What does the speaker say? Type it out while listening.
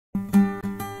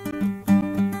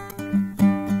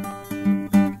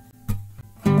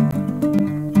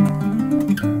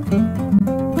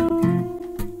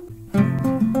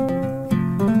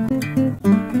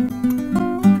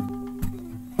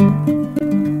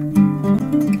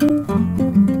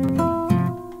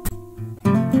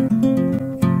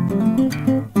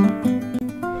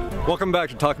Welcome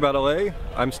back to Talk About LA.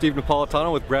 I'm Steve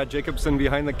Napolitano with Brad Jacobson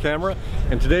behind the camera,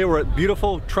 and today we're at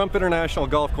beautiful Trump International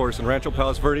Golf Course in Rancho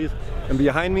Palos Verdes, and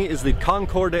behind me is the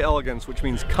Concours DElegance, which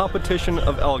means competition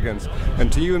of elegance, and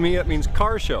to you and me it means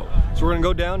car show. So we're gonna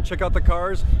go down, check out the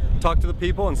cars, talk to the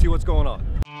people, and see what's going on.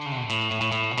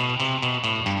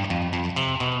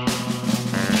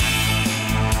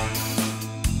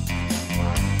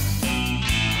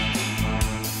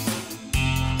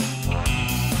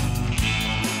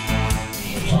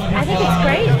 I think it's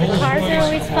great. The cars are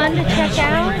always fun to check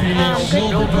out.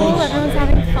 Good people, everyone's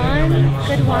having fun.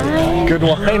 Good wine. Good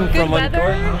wine good from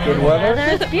weather. Good weather.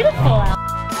 It's beautiful out.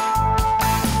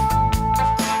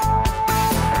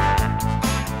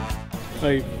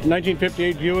 A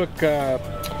 1958 Buick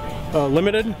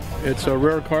Limited. It's a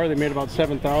rare car. They made about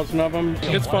 7,000 of them.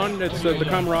 It's fun. It's the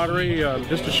camaraderie,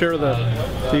 just to share the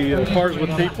cars with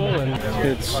people, and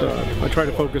it's I try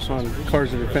to focus on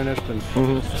cars that are finished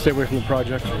and stay away from the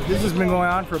projects. This has been going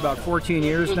on for about 14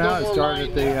 years now. It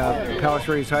started at the Palos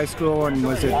Verdes High School and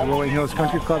was at Rolling Hills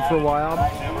Country Club for a while,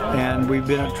 and we've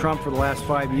been at Trump for the last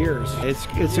 5 years.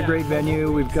 It's a great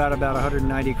venue. We've got about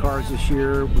 190 cars this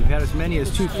year. We've had as many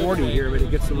as 240 here, but it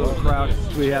gets a little crowded.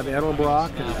 We have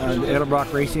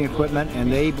Edelbrock Racing Equipment, and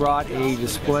they brought a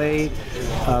display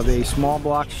of a small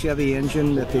block Chevy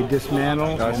engine that they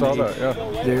dismantled. I saw that, yeah.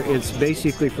 It's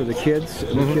basically for the kids,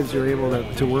 and the kids are able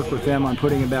to work with them on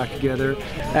putting it back together.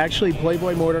 Actually,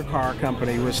 Playboy Motor Car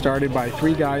Company was started by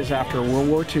 3 guys after World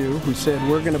War II who said,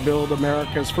 we're going to build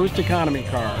America's first economy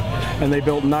car. And they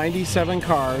built 97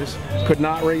 cars, could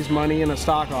not raise money in a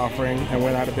stock offering, and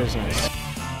went out of business.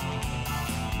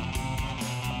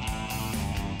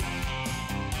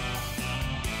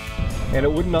 And it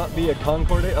would not be a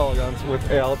Concours DElegance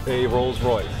without a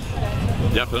Rolls-Royce.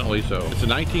 Definitely so. It's a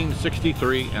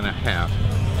 1963 and a half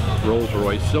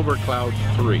Rolls-Royce Silver Cloud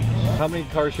 3. How many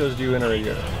car shows do you enter a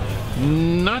year?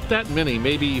 Not that many,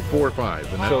 maybe 4 or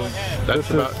 5. And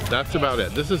that's about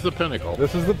it. This is the pinnacle.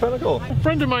 This is the pinnacle. A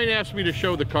friend of mine asked me to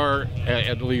show the car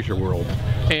at Leisure World,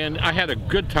 and I had a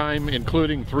good time,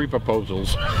 including 3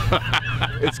 proposals.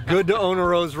 It's good to own a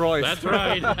Rolls-Royce. That's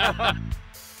right.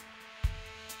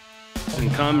 And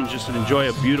come and just enjoy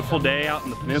a beautiful day out in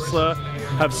the peninsula,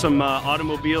 have some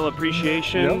automobile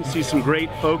appreciation, see some great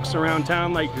folks around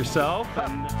town like yourself.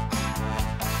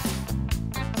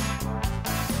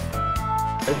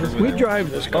 We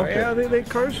drive this car. Okay. Yeah,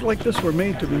 cars like this were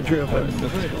made to be driven.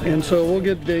 And so we'll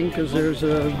get dinged because there's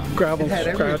a gravel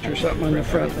scratch or something on the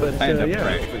front. But yeah,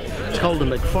 it's called a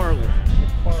McFarland.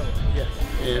 Yes.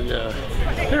 And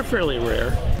they're fairly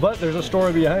rare. But there's a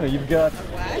story behind it. You've got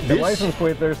the license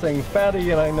plate there saying Fatty,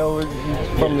 and I know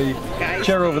from the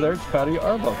chair over there, it's Fatty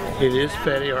Arbuckle. It is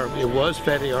Fatty Arbuckle. It was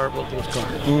Fatty Arbuckle's car.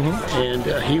 And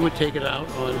he would take it out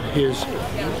on his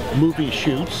movie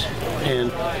shoots,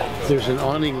 and there's an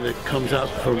awning that comes out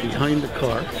from behind the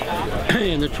car,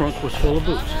 and the trunk was full of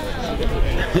booze.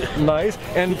 Nice.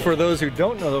 And for those who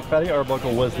don't know, though, Fatty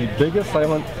Arbuckle was the biggest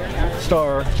silent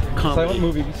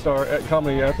movie star at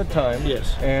comedy at the time.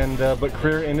 Yes. And but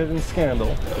career ended in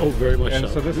scandal. Oh, very much and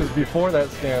so. So this is before that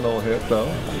scandal hit, though.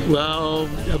 Well,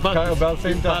 about the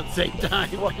same time. About the same time.